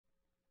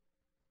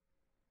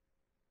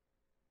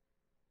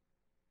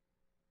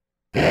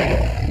Good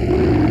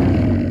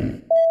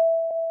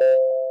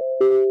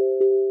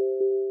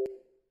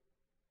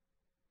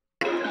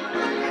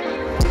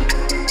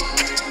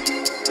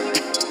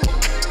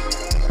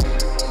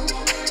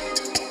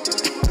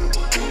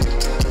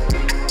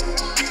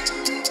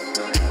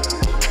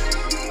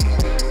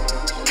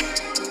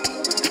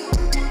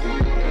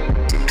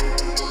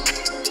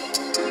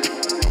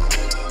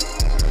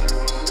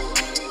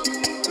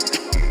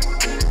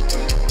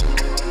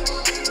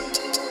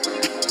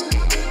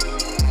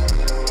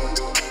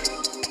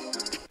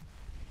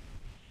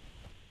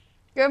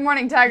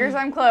morning, Tigers.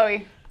 I'm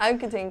Chloe. I'm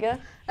Katinka.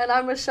 And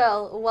I'm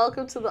Michelle.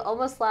 Welcome to the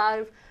Almost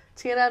Live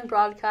TNN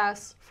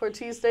broadcast for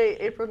Tuesday,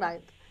 April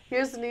 9th.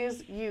 Here's the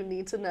news you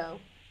need to know.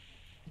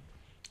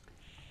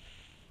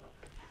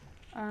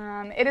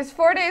 It is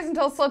 4 days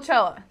until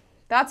Slowchella.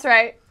 That's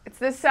right. It's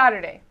this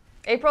Saturday,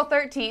 April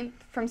 13th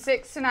from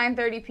 6 to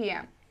 9:30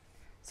 p.m.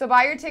 So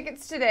buy your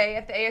tickets today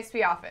at the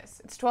ASB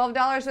office. It's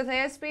 $12 with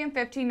ASB and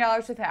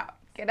 $15 without.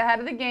 Get ahead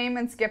of the game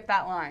and skip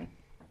that line.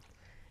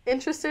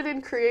 Interested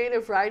in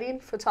creative writing,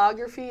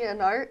 photography,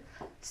 and art?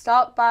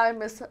 Stop by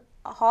Miss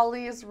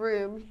Holly's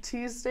room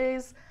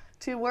Tuesdays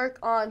to work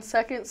on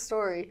Second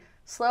Story,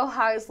 Slow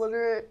High's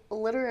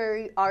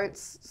literary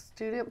arts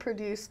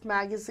student-produced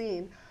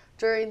magazine,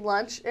 during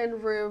lunch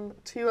in room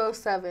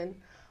 207.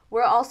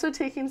 We're also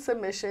taking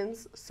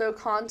submissions, so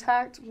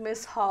contact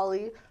Miss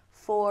Holly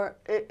for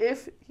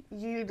if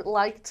you'd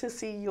like to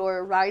see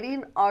your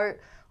writing,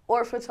 art,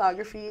 or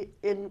photography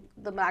in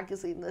the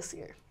magazine this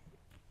year.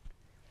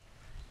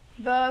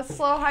 The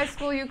SLO High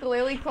School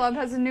Ukulele Club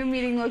has a new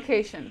meeting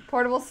location,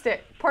 Portable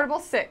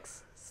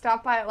 6.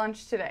 Stop by at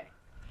lunch today.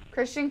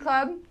 Christian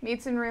Club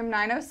meets in room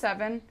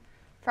 907.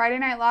 Friday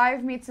Night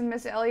Live meets in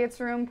Miss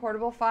Elliott's room,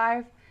 Portable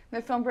 5.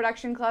 The Film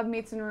Production Club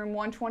meets in room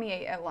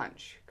 128 at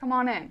lunch. Come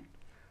on in.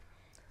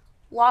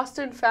 Lost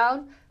and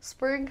found,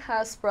 spring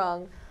has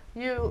sprung.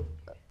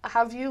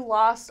 Have you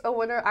lost a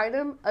winter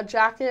item, a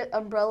jacket,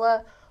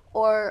 umbrella,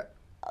 or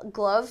a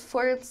glove,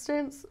 for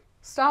instance?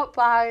 Stop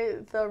by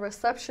the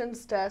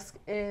reception's desk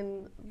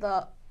in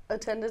the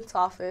attendance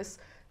office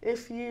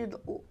if you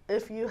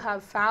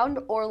have found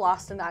or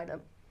lost an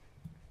item.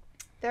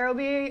 There will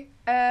be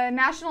a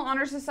National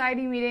Honor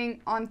Society meeting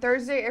on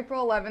Thursday,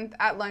 April 11th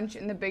at lunch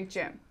in the big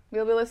gym.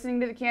 We'll be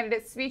listening to the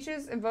candidates'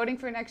 speeches and voting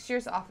for next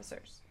year's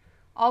officers.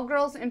 All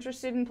girls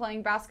interested in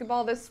playing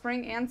basketball this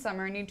spring and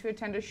summer need to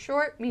attend a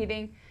short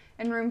meeting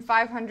in room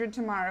 500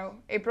 tomorrow,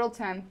 April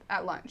 10th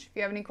at lunch. If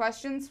you have any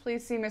questions,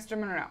 please see Mr.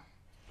 Monroe.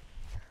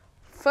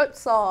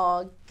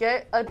 Futsal,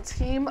 get a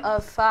team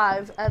of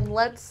 5 and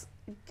let's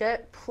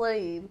get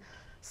playing.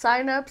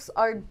 Sign-ups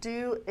are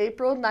due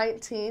April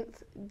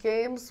 19th.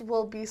 Games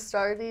will be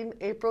starting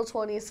April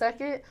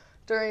 22nd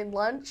during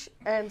lunch,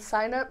 and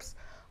sign-ups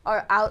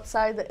are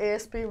outside the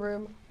ASB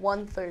room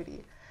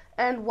 130.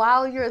 And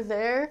while you're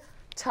there,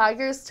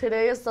 Tigers,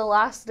 today is the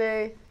last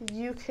day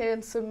you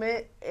can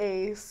submit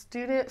a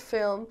student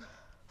film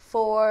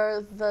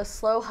for the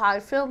SLO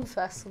High Film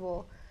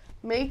Festival.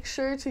 Make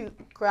sure to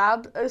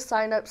grab a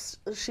sign-up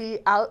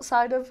sheet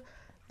outside of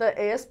the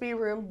ASB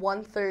room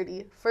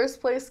 130. First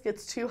place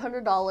gets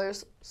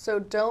 $200, so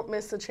don't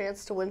miss a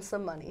chance to win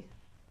some money.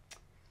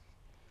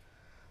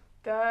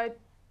 The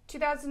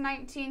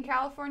 2019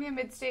 California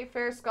Mid-State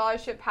Fair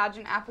Scholarship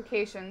Pageant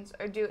applications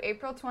are due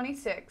April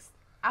 26th.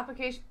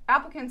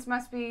 Applicants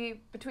must be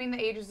between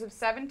the ages of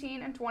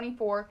 17 and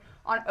 24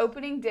 on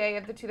opening day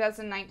of the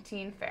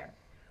 2019 fair.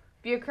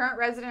 Be a current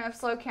resident of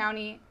SLO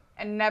County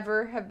and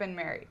never have been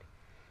married.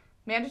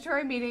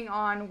 Mandatory meeting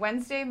on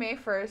Wednesday, May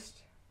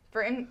 1st.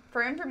 For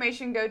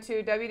information, go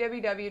to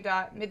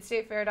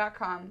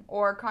www.midstatefair.com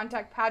or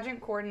contact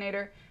pageant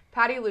coordinator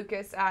Patty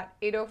Lucas at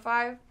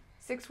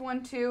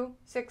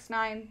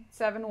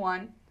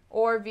 805-612-6971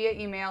 or via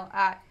email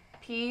at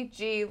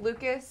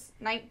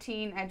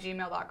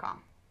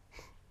pglucas19@gmail.com.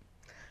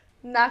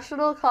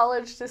 National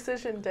College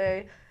Decision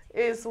Day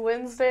is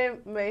Wednesday,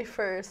 May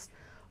 1st.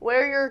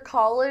 Wear your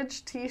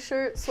college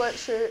t-shirt,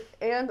 sweatshirt,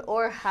 and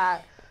or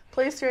hat.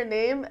 Place your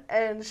name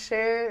and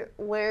share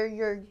where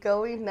you're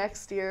going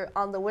next year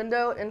on the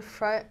window in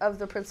front of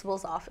the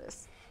principal's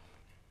office.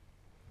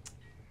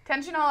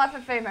 Attention all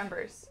FFA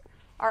members.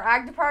 Our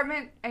Ag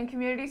Department and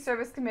Community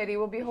Service Committee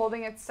will be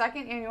holding its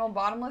second annual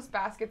Bottomless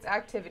Baskets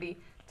activity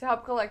to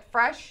help collect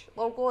fresh,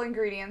 local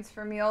ingredients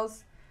for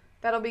meals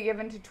that'll be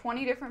given to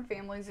 20 different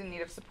families in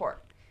need of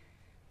support.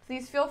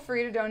 Please feel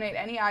free to donate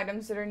any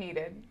items that are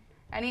needed.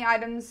 Any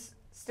items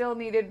still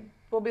needed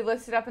will be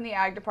listed up in the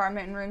Ag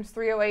Department in rooms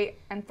 308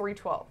 and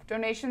 312.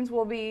 Donations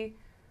will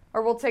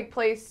take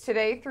place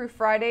today through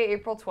Friday,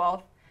 April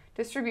 12th.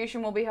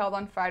 Distribution will be held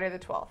on Friday the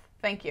 12th.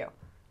 Thank you.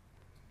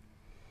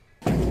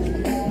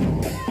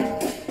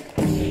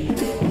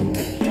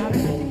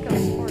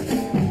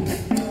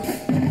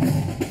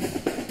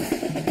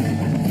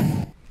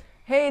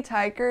 Hey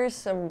Tigers,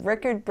 some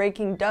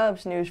record-breaking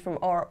dubs news from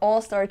our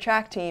all-star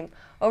track team.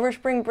 Over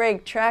spring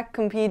break, track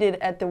competed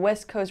at the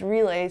West Coast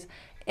Relays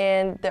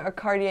and the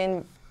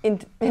Acadian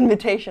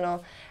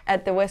Invitational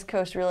at the West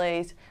Coast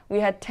Relays, we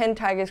had 10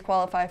 Tigers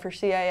qualify for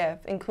CIF,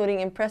 including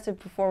impressive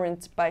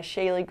performance by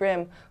Shaylee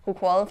Grimm, who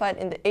qualified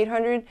in the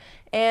 800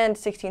 and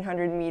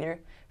 1600 meter.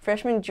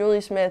 Freshman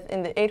Julie Smith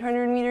in the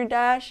 800 meter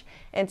dash,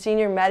 and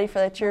senior Maddie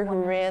Fletcher, who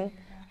ran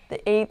the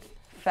 8th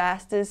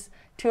fastest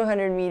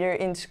 200 meter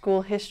in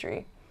school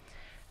history.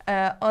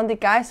 On the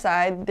guys'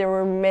 side, there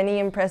were many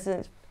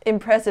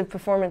impressive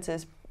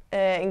performances,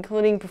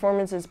 including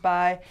performances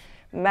by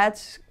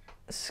Matt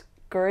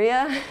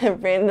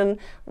Scuria, Brandon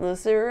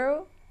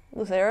Lucero,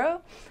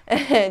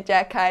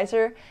 Jack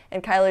Kaiser,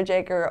 and Kyler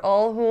Jaker,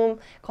 all whom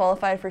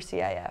qualified for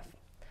CIF.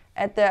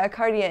 At the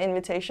Acardia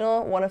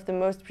Invitational, one of the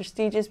most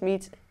prestigious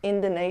meets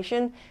in the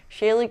nation,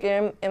 Shaylee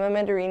Grimm, Emma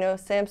Mandarino,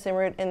 Sam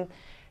Simrud, and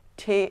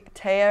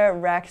Taya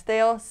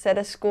Ragsdale set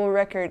a school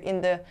record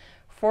in the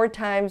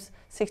 4x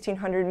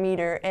 1600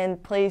 meter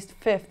and placed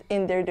 5th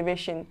in their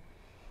division.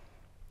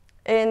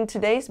 In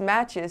today's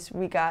matches,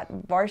 we got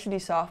varsity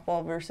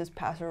softball versus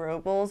Paso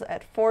Robles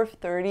at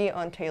 4:30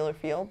 on Taylor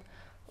Field.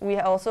 We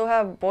also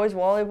have boys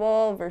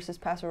volleyball versus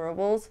Paso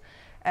Robles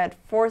at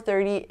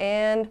 4:30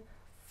 and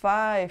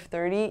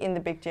 5:30 in the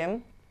big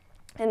gym.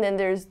 And then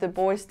there's the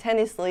boys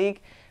tennis league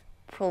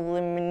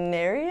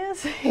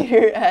preliminaries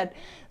here at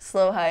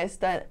Slow High,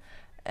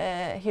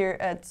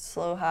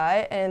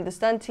 and the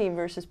stunt team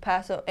versus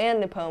Paso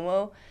and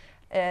Nipomo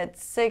at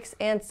 6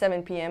 and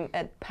 7 p.m.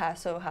 at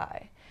Paso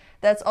High.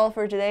 That's all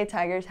for today,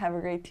 Tigers. Have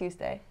a great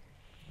Tuesday.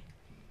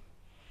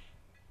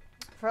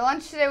 For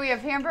lunch today, we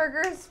have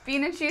hamburgers,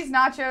 bean and cheese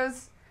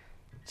nachos,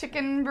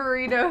 chicken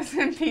burritos,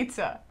 and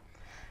pizza.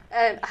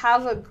 And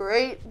have a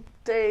great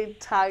day,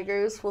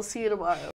 Tigers. We'll see you tomorrow.